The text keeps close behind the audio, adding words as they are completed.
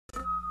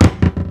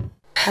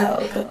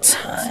Pelpa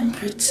time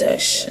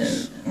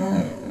protection.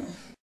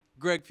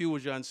 Greg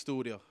Fusion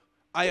Studio,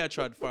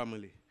 Ayatrad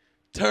family,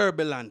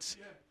 Turbulence,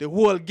 the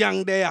whole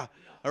gang there.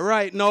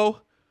 Right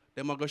now,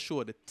 them are going to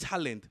show the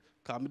talent.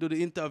 Because I do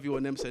the interview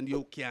and them saying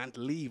you can't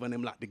leave and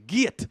them like the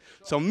gate.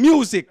 Some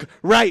music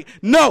right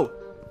now.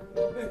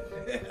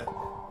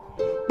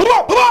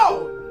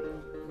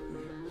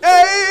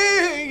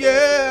 Hey,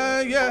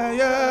 yeah, yeah,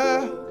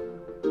 yeah.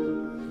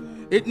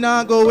 It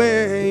not go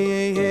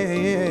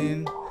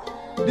away.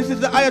 This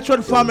is the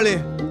Ayatrad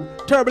family.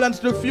 Turbulence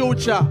the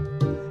future.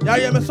 Yeah,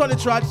 yeah, my sonny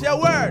trad, say a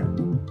word.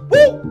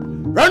 Woo!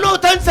 Run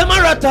out and say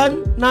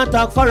marathon, not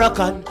talk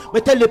Farrakhan. Me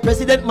tell the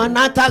president man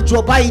not talk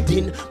Joe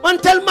Biden. Man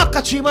tell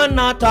Makachi man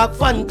not talk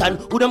Fantan.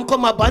 Who them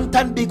come a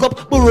Bantan, big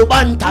up Buru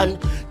Bantan.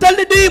 Tell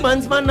the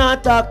demons man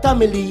not talk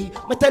Tommy Lee.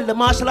 Me tell the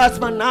martial arts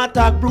man not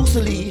talk Bruce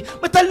Lee.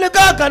 Me tell the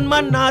Gargan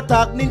man not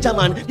talk Ninja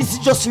Man. This is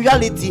just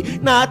reality,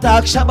 not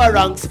talk Shabba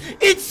Ranks.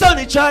 It's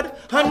Sonny Chad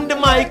and the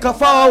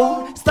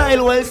microphone.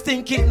 Style well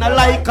stinking not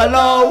like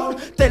alone.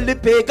 Tell the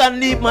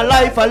pagan leave my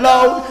life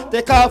alone.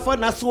 Take off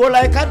on a soul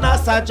like a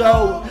NASA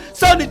Joe.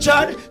 Sonny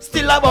Chad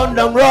still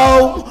abundant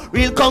Rome.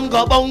 Real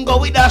Congo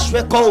bongo with dash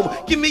we comb.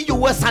 Give me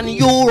US and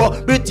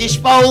Euro,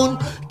 British pound.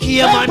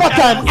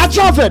 Time, I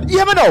drove it,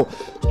 hear me now.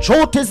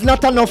 Truth is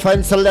not an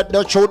offense, so let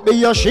the truth be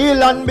your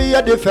shield and be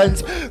your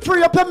defense.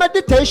 Free up your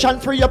meditation,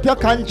 free up your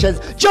conscience.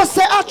 Just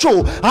say a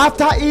true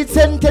after each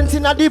sentence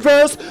in a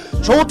verse.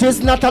 Truth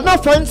is not an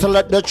offense, so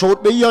let the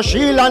truth be your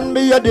shield and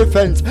be your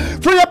defense.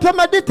 Free up your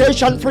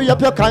meditation, free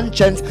up your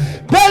conscience.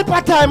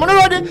 Pelpa time,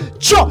 already.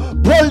 Sure,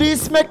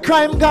 police make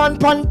crime gone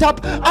pan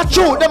top. A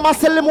true, them a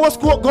sell the most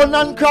coke, gun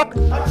and crack.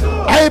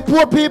 Hey,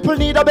 poor people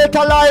need a better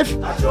life.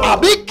 A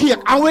big cake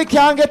and we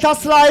can't get a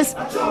slice.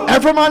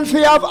 Every man fi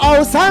have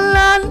house and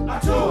land.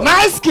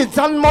 Nice kids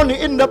and money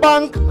in the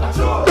bank.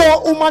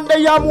 No woman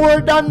they are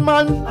more than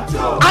man.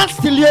 And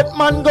still yet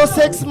man go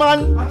sex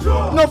man.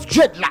 Enough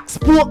dreadlocks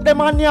poke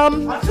them and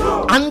yam.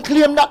 And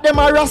claim that them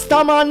a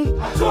Rasta man.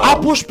 I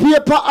push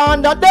paper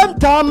under them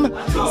tam.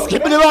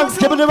 Skip the wrong,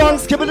 skip the wrong,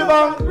 skip the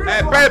wrong.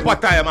 Hey, Pelpa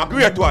time, a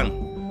great one.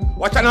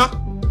 Watch out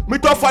now. Me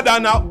tougher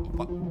than now.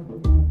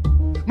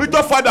 Me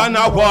tougher than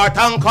a war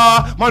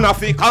tanker. Man a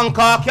fi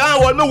conquer.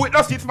 Can't hold me with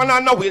no seats, man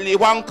and no Willy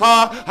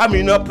Wonka. I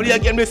mean no play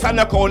again, me stand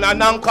a crown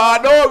and anchor.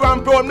 Don't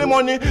ramp on me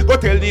money, go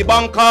tell the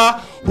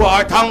banker.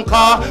 War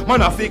tanker,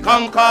 man a fi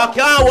conquer.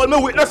 Can't hold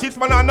me with no seats,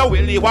 man and no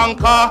Willy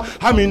Wonka.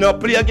 I mean no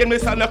play again, me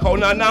stand a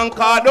crown and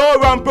anchor.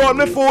 Don't ramp on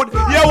me food,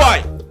 yeah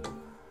why?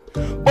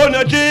 On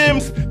your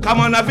dreams, come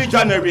on a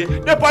visionary.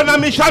 They on a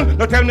mission,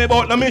 don't tell me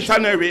about no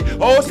missionary.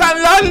 House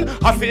and land,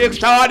 I feel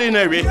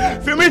extraordinary.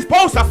 For me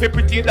spouse, I feel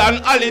pretty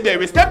than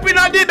Holiday. Step in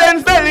at the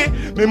Benz belly,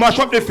 me mash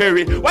up the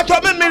ferry. Watch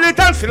out me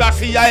militant, still I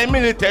see I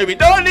military.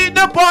 Don't need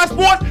the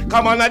passport,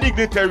 come on a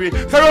dignitary.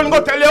 So run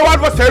go tell you what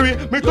was scary.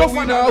 Me tough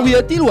for now.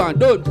 Wait till one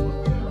done.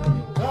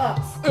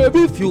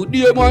 Every few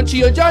days man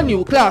change a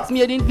new clocks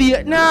made in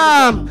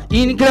Vietnam,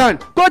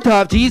 England. Cut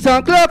off G's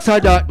and clocks so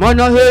that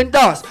man a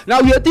Indorse.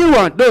 Now wait till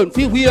one done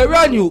fi wear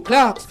a new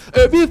clocks.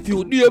 Every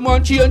few days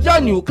man change a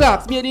new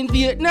clocks made in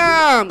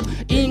Vietnam,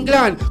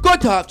 England.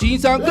 Cut off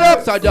G's and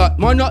clocks so that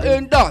man a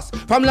Indorse.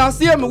 From last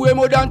year me wear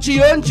more than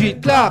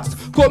 300 clocks.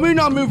 Come in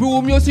on me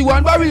room you see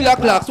one barrel of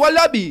clocks.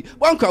 Wallaby,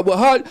 one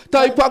carbohydrate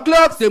type of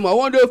clocks. Them I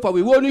wonder if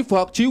we only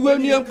factory we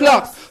name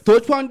clocks.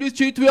 Touch on the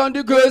street we on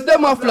the girls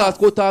them a flash.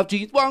 Cut off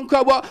G's one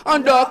carbohydrate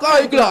and dark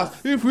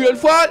eyeglass. If real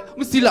fall,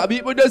 we still a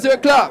beat with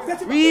desert clock.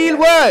 Real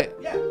way.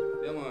 Yeah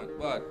man,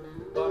 what?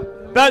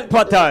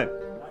 Pelpa time.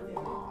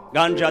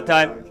 Ganja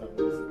time.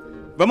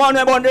 The man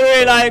we born the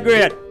real high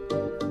grade.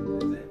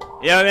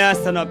 Yeah, me a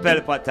stand up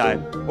Pelpa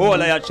time. All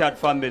of your chat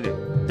family.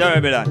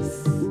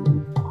 Turbulence.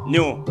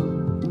 New.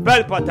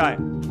 Pelpa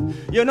time.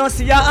 You know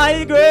see a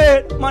high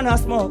grade, man a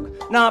smoke.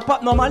 Now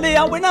pop no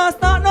Malaya, we not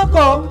start no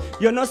coke.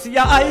 You know see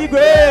a high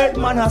grade,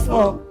 man a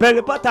smoke.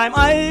 Pelpa time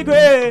high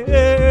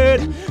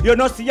grade. You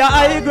know see a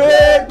high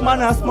grade,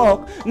 man a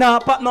smoke. Now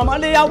pop no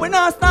Malaya, we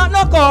not start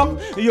no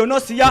coke. You know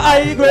see a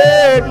high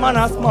grade, man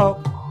a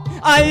smoke.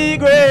 High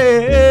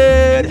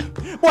grade.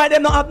 Boy,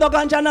 them not have no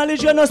ganja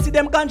knowledge, you know see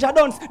them ganja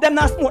dons. Them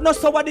not smoke no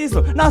sour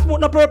diesel, not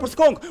smoke no purple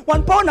skunk.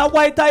 1 pound of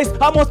white ice,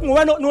 I must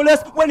move no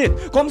less. When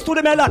it comes to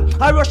the melon,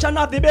 I rush and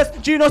have the best.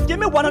 Genius give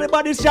me one of the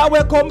bodies shall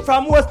where come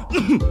from west.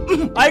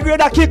 High grade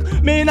a kick,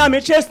 me in a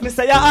me chest, me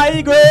say a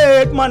high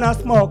grade, man a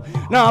smoke.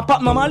 Now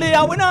pop my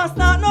Malaya, we not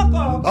start no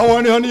coke. I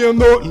want your name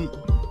nothing.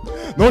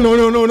 No,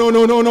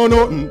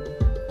 nothing.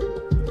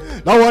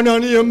 I want your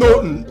name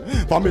nothing.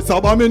 From its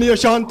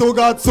abomination to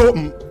God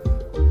something.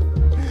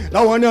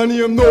 I want your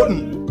name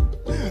nothing.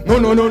 No,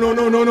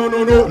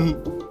 nothing.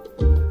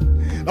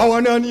 I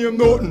want your name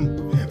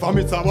nothing. From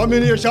its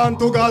abomination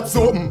to God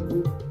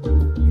something.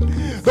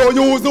 Don't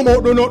use the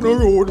mouth, do nothing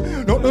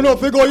rude. Nothing enough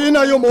to go in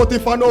your mouth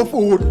if I no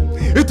food.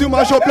 It will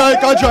mash up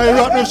like a dry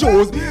rotten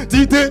shoes.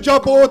 Teeth take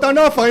drop out and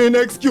a fine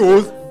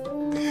excuse.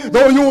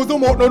 Don't use the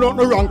mouth, no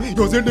nothing wrong.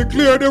 Use it to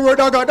declare the word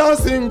of God and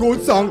sing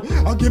good song.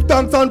 I give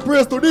thanks and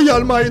praise to the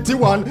Almighty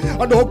One.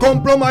 I don't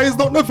compromise,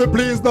 nothing to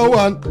please no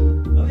one.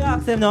 You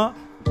ask him now.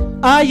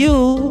 Are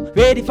you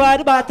ready for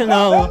the battle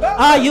now?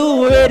 Are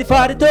you ready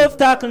for the tough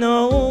tackle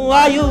now?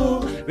 Are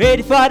you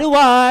ready for the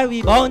war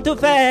we bound to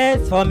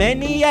face for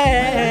many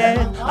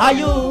years? Are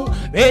you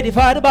ready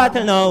for the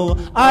battle now?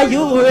 Are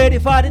you ready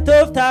for the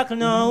tough tackle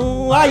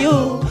now? Are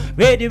you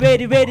ready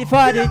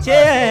for the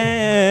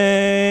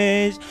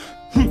change?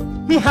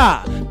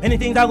 Many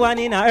things are going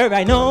in our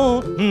right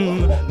now.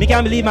 Me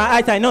can't believe my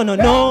eyes, I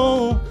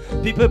no.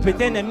 People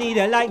pretend them need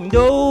a like me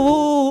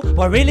do,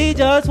 but really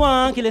just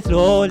want kill it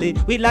slowly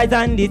with lies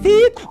and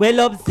deceit. Well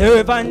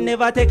observe and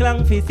never take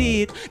long for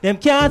seat. Them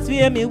can't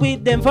sway me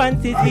with them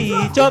fancy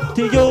speech. Up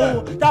to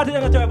you. Talk to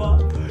them, Turbo.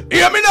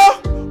 Hear me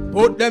now?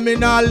 Put them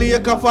in a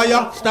lake of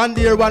fire. Stand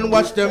here and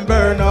watch them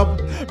burn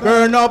up.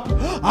 Burn up.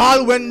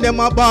 All when them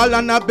a ball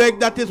and a beg,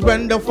 that is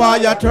when the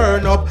fire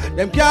turn up.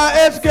 Them can't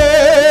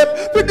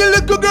escape. With the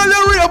little girl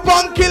you rape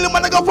and kill him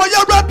and I go for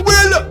your rat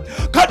will.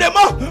 Cause them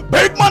a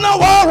big man a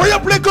war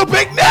rape like a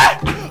big net.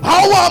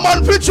 How a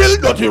man fi chill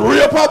dirty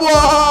rape a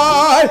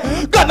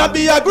boy. Gonna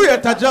be a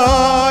greater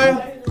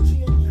joy.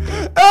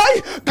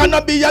 Hey,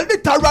 gonna be a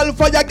literal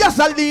fire,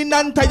 gasoline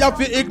and tire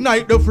fi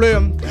ignite the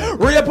flame.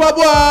 Rape a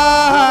boy,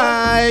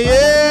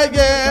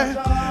 yeah.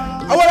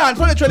 Hold on,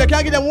 so the trailer, can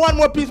I give them one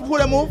more piece before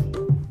they move?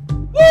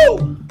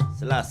 Woo!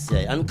 So last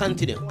year, and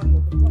continue.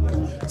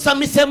 So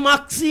me say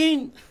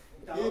Maxine.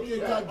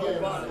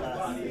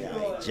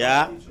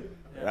 Ja,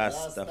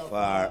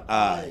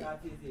 Rastafari.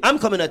 I'm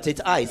coming at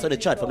it, I saw the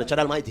chat from the Chad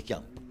Almighty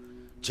camp.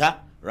 Ja,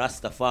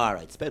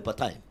 Rastafari, it's Pelpa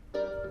time.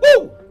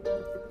 Woo!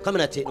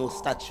 Coming at it, no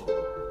statue.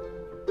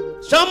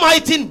 Show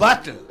might in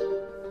battle.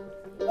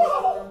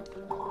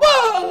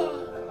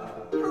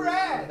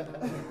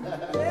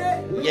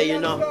 Yeah, you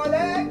know.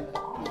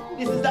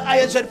 This is the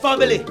Iron Shed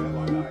family.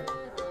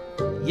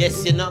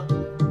 Yes, you know.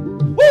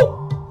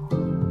 Woo!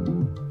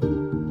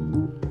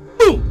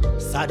 Boom!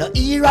 Saw the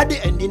era, the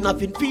ending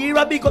of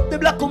inferior. Big up the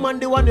black woman,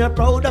 the one you're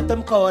proud of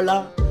them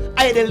caller.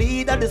 I the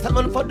leader, the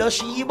salmon for the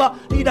Sheba.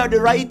 Leader the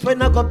right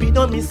when I go be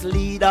no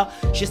misleader.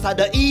 She saw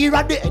the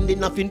era, the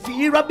ending of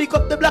inferior. Big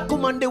up the black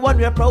woman, the one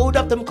we're proud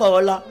of them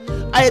caller.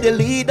 I the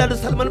leader, the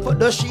salmon for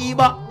the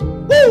Sheba.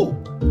 Woo!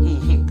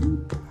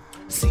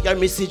 See your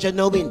message and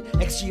knowing,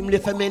 extremely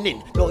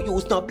feminine. No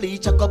use no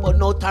bleach, I come on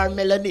no tar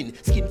melanin.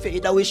 Skin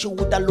fade away, she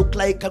woulda look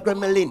like a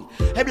gremlin.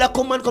 A black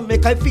woman come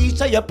make I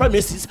feature your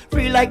premises.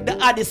 Free like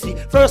the Odyssey,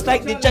 first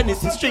like the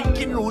Genesis.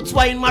 Drinking roots,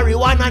 wine,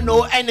 marijuana,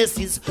 no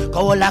enemies.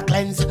 Cola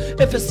cleanse,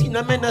 if you see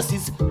no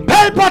menaces.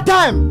 Pelpa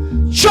time!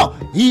 Sure!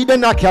 He did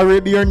not carry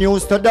beer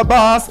news to the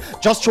boss.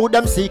 Just show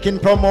them seeking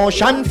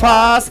promotion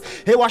fast.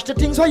 Hey, watch the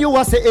things where you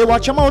a say. Hey,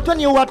 watch them out when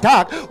you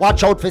attack.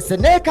 Watch out for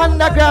snake and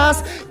the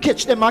grass.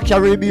 Catch them a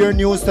carry beer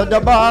news to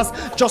the boss.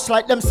 Just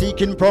like them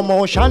seeking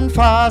promotion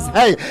fast.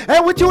 Hey,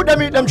 with you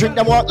them eat them, drink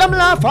them, walk them,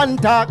 laugh and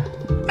talk.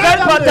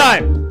 Pelpa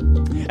time!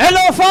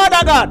 Hello,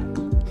 Father God!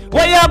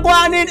 Where you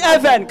going in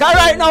heaven? Cause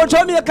right now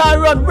Jamaica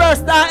run worse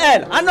than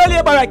hell. I know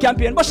Labour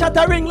campaign, but shut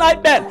a ring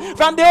like bell.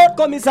 From the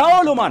outcome is a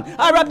old woman.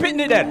 I repeat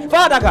me then.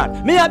 Father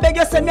God, me I beg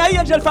you send me an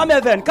angel from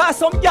heaven. Cause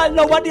some girl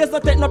nowadays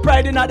don't take no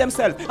pride in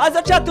themselves. As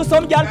I chat to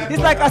some girl, it's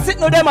like I sit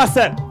no them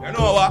myself. You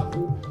know what?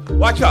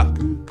 Watch out.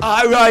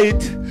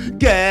 Alright,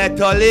 get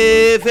a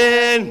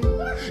living.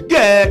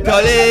 Get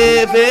a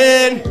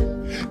living.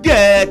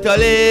 Get a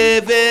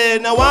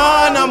living. I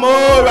wanna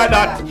more of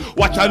that.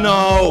 Watch out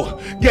now.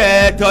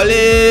 Get a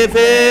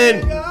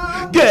living.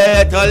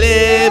 Get a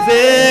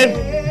living.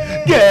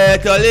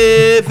 Get a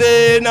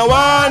living. I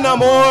wanna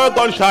more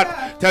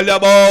gunshot. Tell you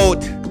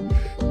about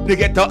the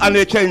ghetto and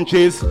the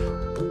trenches.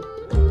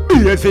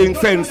 Building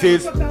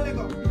fences.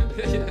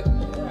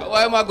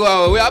 Why am I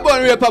going? We are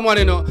born rape money,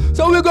 you know.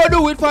 So we go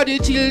do it for the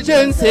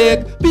children's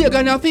sake.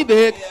 Pagan and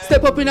feedback.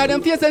 Step up in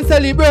them face and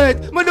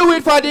celebrate. We do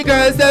it for the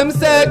girls them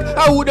sake.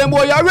 I would them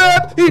boy a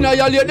rape. In a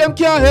yell them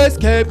can't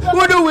escape.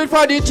 We do it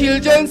for the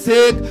children's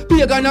sake.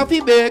 Pagan and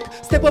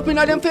feedback. Step up in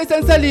them face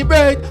and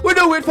celebrate. We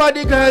do it for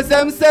the girls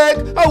them sake.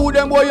 I would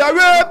them boy a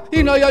rape.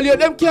 In a yell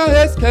them can't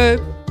escape.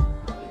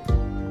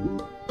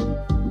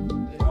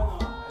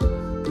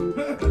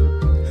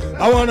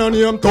 I wanna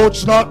name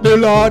touch not the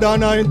Lord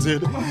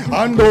anointed,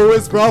 and though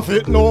his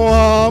prophet no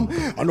harm.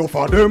 And no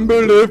for them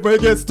believe me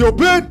get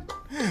stupid,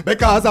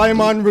 because I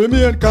man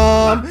remain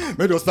calm.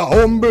 Me just a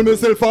humble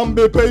myself and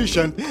be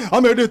patient. I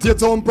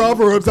meditate on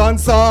proverbs and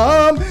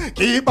psalm.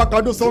 Keep back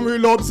and do some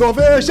real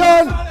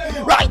observation.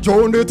 Write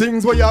down the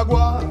things where you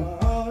go.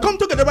 Come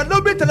together and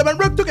love each other and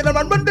work together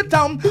and run the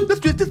town. The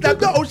street is like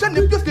the ocean.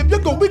 If you slip, you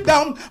go it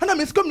down. And I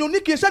miss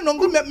communication.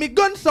 Don't make me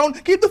gun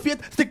sound. Keep the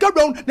faith, stick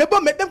around.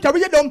 Never make them carry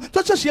you down.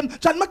 Such a shame.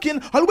 John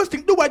McCain always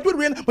think the white will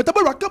rain. But a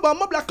Barack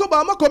Obama, Black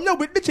Obama, come here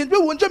with the change. We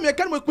won't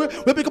Jamaican work.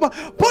 We pick up.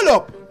 Pull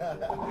up.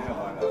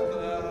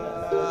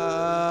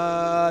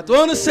 Don't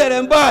want to say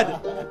them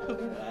bad.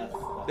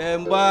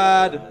 Them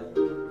bad.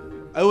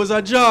 It was a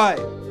joy.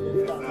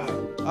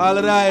 All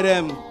of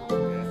them.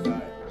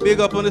 Big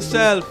up on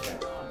yourself.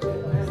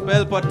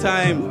 Pelpa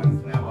time.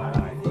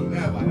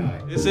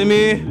 You see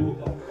me?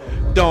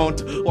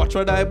 Don't watch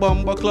what I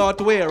bomber cloth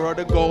wear or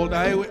the gold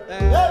I wear.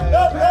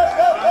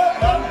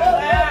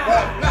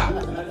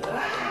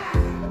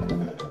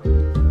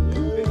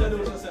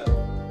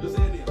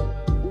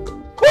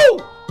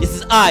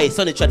 I,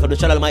 Sonny Chad from the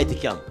Chad Almighty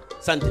Camp.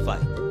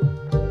 Sanctified.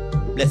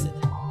 Blessed.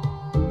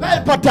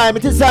 Pelpa time,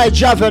 it is I,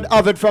 Javed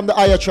Ovid from the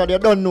Higher Trad. You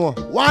don't know.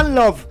 One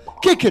love.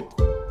 Kick it.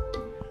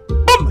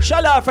 Boom!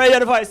 Shout out for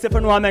your voice,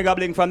 Stephen Mega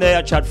Bling from the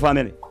Higher Trad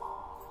family.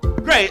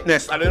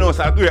 Greatness, and you know,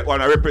 so a great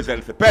one I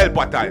represent for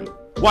Pelpa time.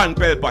 One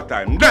Pelpa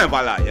time. Never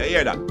lie, you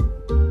hear that?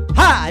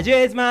 Ha!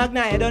 James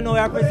Magna, I don't know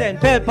where I present.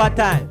 Pelpa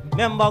time.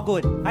 Member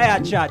good.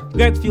 Higher Chat.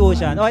 Greg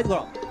Fusion. How it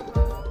go?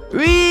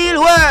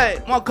 Real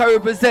way! Maka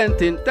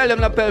representing. Tell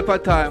them the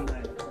Pelpa time.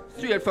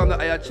 Straight from the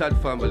Higher Chat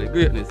family.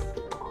 Greatness.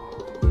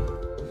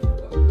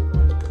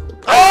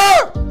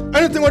 Ah!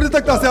 Anything what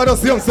detector say, I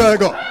just young say I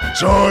go.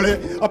 Surely.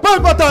 A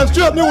Pelpa time,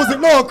 straight music,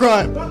 no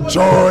crime.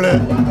 Surely.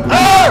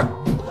 Ah!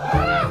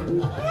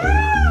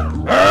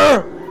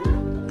 Ah!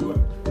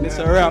 It's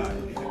a rap.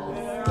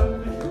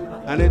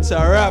 And it's a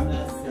rap.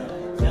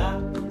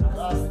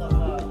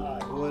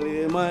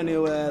 Holy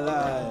Emmanuel.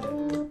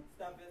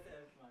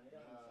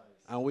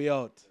 And we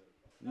out.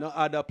 No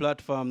other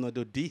platform no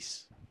do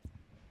this.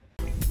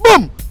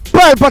 Boom!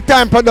 Pelpa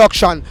time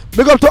production.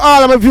 Big up to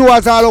all of my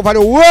viewers all over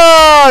the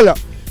world.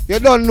 You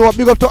don't know.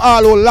 Big up to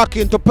all who lock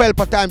into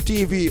Pelpa time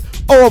TV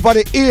over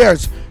the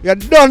years. You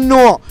don't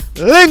know.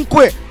 Link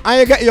with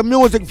and you get your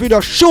music video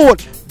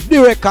shoot,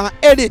 direct and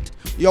edit.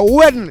 Your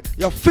wedding,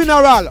 your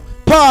funeral,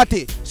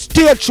 party,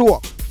 stage show,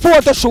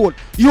 photo shoot,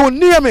 you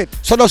name it.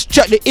 So just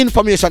check the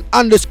information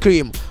on the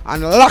screen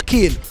and lock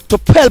in to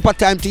Pelpa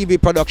Time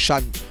TV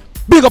production.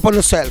 Big up on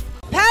yourself.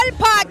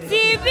 Pelpa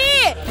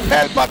TV!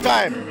 Pelpa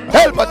time.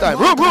 Pelpa Time.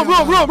 Room.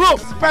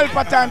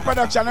 Pelpa time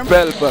production.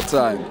 Pelpa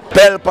time.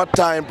 Pelpa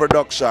time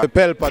production.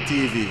 Pelpa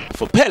TV.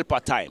 For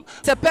Pelpa time.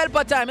 It's a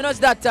Pelpa time, you know it's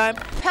that time.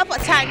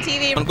 Pelpa Time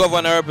TV. I'm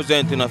governor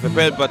representing of a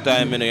Pelpa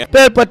time, you know.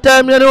 Pelpa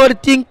time, you know what I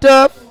think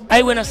tough?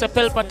 I when I say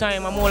Pelpa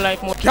time, I'm more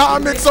like more.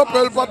 Can't mix up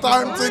Pelpa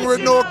time thing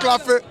with no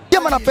coffee. Yeah,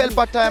 man, a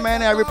Pelpa Time,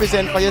 and I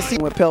represent for you. See,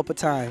 With Pelpa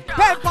time.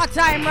 Pelpa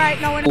Time right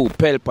now. Oh,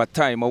 Pelpa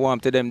time, I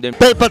want to them.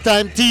 Pelpa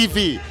Time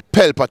TV.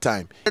 Pelpa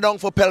time. Down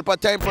for Pelpa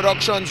time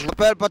productions.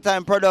 Pelpa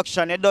time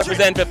production, it does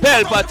present for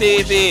Pelpa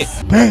TV.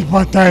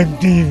 Pelpa Time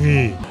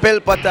TV.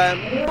 Pelpa time,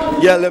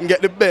 yeah, let them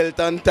get the belt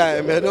on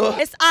time, you know.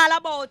 It's all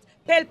about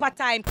Pelpa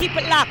Time. Keep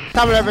it locked.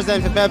 Time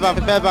represent for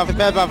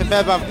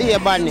Pelpa, here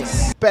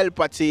badness.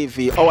 Pelpa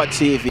TV, our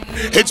TV.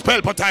 It's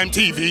Pelpa time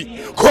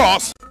TV.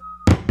 Cross.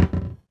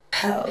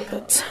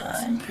 Pelpa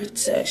time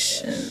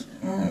protection.